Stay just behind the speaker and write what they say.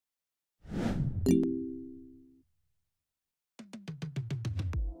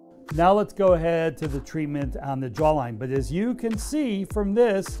Now let's go ahead to the treatment on the jawline. But as you can see from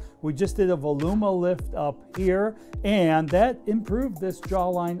this, we just did a voluma lift up here, and that improved this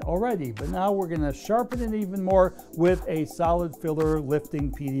jawline already. But now we're gonna sharpen it even more with a solid filler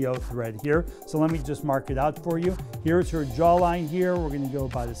lifting PDO thread here. So let me just mark it out for you. Here's her jawline here. We're gonna go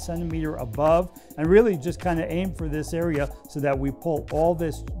about 1 centimeter above and really just kind of aim for this area so that we pull all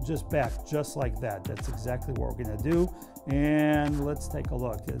this just back, just like that. That's exactly what we're gonna do. And let's take a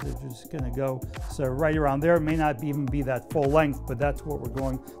look. They're just going to go so right around there. It may not even be that full length, but that's what we're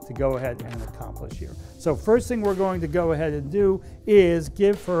going to go ahead and accomplish here. So first thing we're going to go ahead and do is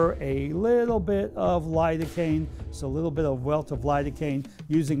give her a little bit of lidocaine, so a little bit of welt of lidocaine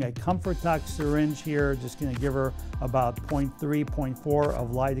using a ComfortTox syringe here. Just going to give her about 0.3, 0.4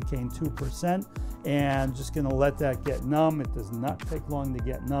 of lidocaine 2%. And just going to let that get numb. It does not take long to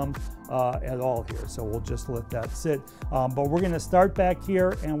get numb at all here, so we'll just let that sit. But we're going to start back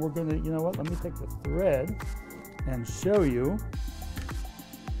here, and we're going to, you know what, let me take the thread and show you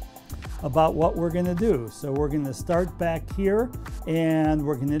about what we're going to do. So we're going to start back here, and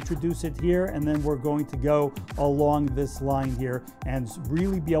we're going to introduce it here, and then we're going to go along this line here and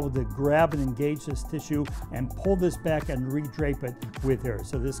really be able to grab and engage this tissue and pull this back and re-drape it with her.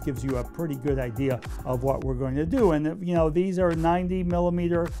 So this gives you a pretty good idea of what we're going to do. And you know, these are 90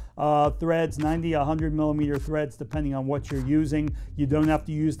 millimeter threads, 90, 100 millimeter threads, depending on what you're using. You don't have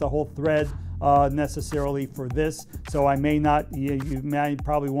to use the whole thread necessarily for this, so I may not, you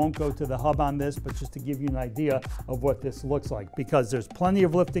probably won't go to the hub on this, but just to give you an idea of what this looks like, because there's plenty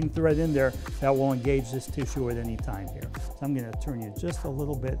of lifting thread in there that will engage this tissue at any time here. So I'm going to turn you just a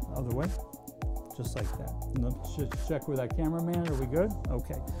little bit other way, just like that. Let's just check with our cameraman. Are we good?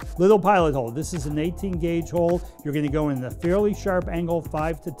 Okay. Little pilot hole. This is an 18 gauge hole. You're going to go in a fairly sharp angle,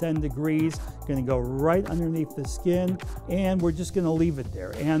 5 to 10 degrees. Going to go right underneath the skin, and we're just going to leave it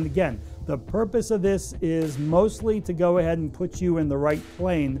there. And again, the purpose of this is mostly to go ahead and put you in the right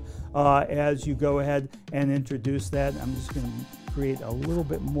plane as you go ahead and introduce that. I'm just going to create a little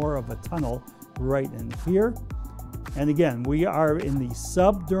bit more of a tunnel right in here. And again, we are in the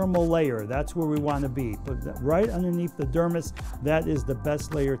subdermal layer. That's where we want to be. But right underneath the dermis, that is the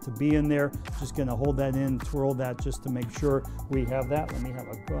best layer to be in there. Just going to hold that in, twirl that just to make sure we have that. Let me have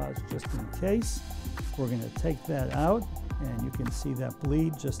a gauze just in case. We're going to take that out, and you can see that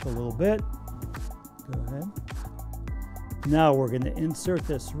bleed just a little bit. Go ahead. Now we're going to insert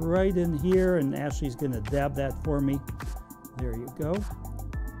this right in here, and Ashley's going to dab that for me. There you go.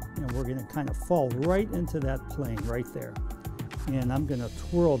 And we're going to kind of fall right into that plane right there. And I'm going to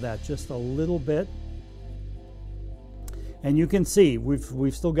twirl that just a little bit. And you can see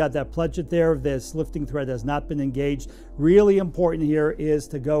we've still got that pledget there. This lifting thread has not been engaged. Really important here is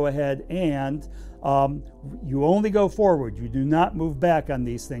to go ahead and you only go forward. You do not move back on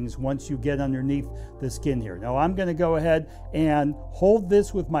these things once you get underneath the skin here. Now I'm going to go ahead and hold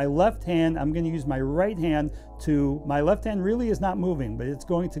this with my left hand. I'm going to use my right hand to, my left hand really is not moving, but it's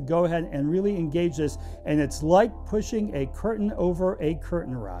going to go ahead and really engage this. And it's like pushing a curtain over a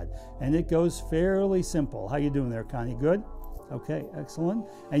curtain rod. And it goes fairly simple. How you doing there, Connie? Good? Okay, excellent.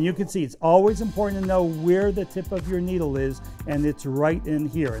 And you can see it's always important to know where the tip of your needle is, and it's right in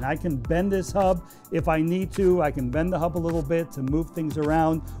here. And I can bend this hub if I need to. I can bend the hub a little bit to move things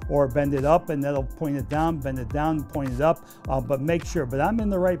around, or bend it up and that'll point it down, bend it down, point it up, but make sure. But I'm in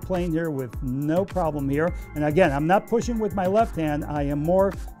the right plane here with no problem here. And again, I'm not pushing with my left hand. I am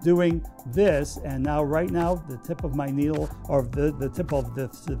more doing this, and now right now the tip of my needle, or the tip of the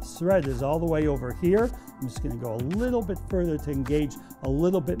thread, is all the way over here. I'm just going to go a little bit further to engage a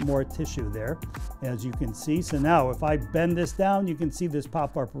little bit more tissue there, as you can see. So now if I bend this down, you can see this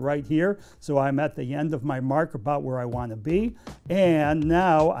pop up right here. So I'm at the end of my mark, about where I want to be. And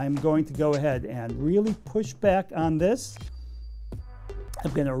now I'm going to go ahead and really push back on this. I'm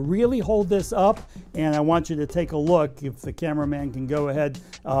going to really hold this up, and I want you to take a look, if the cameraman can go ahead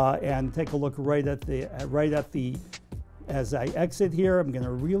and take a look right at the as I exit here. I'm going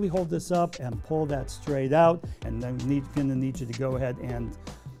to really hold this up and pull that straight out, and I'm going to need you to go ahead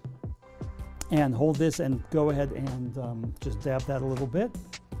and hold this and go ahead and just dab that a little bit.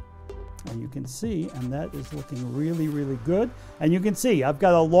 And you can see, and that is looking really, really good. And you can see I've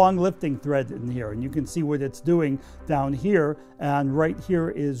got a long lifting thread in here, and you can see what it's doing down here. And right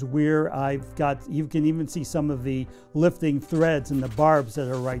here is where I've got, you can even see some of the lifting threads and the barbs that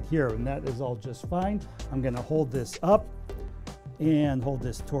are right here, and that is all just fine. I'm going to hold this up and hold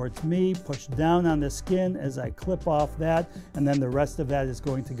this towards me, push down on the skin as I clip off that, and then the rest of that is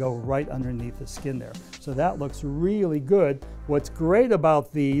going to go right underneath the skin there. So that looks really good. What's great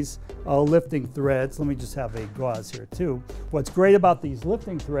about these lifting threads, let me just have a gauze here too. What's great about these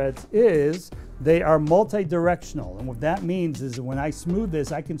lifting threads is they are multi-directional, and what that means is when I smooth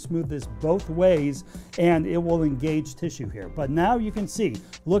this, I can smooth this both ways and it will engage tissue here. But now you can see,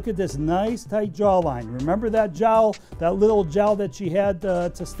 look at this nice tight jawline. Remember that jowl, that little jowl that she had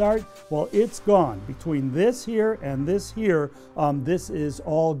to start? Well, it's gone. Between this here and this here, this is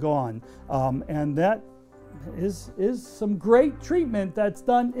all gone. And that is some great treatment that's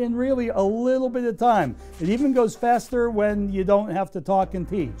done in really a little bit of time. It even goes faster when you don't have to talk and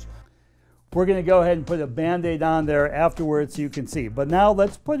teach. We're going to go ahead and put a Band-Aid on there afterwards so you can see. But now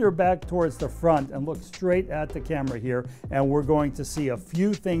let's put her back towards the front and look straight at the camera here, and we're going to see a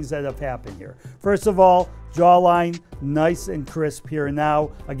few things that have happened here. First of all, jawline nice and crisp here now.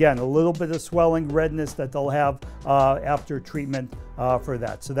 Again, a little bit of swelling, redness that they'll have after treatment for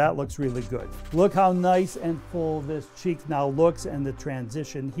that. So that looks really good. Look how nice and full this cheek now looks, and the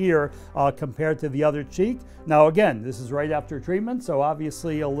transition here compared to the other cheek. Now again, this is right after treatment, so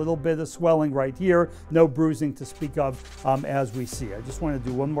obviously a little bit of swelling right here, no bruising to speak of as we see. I just want to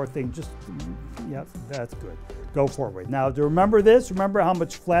do one more thing. Yeah, that's good. Go forward. Now to remember this, remember how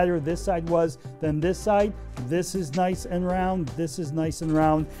much flatter this side was than this side. This is nice and round, this is nice and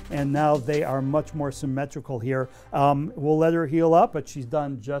round, and now they are much more symmetrical here. We'll let her heal up, but she's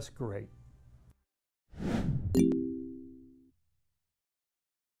done just great.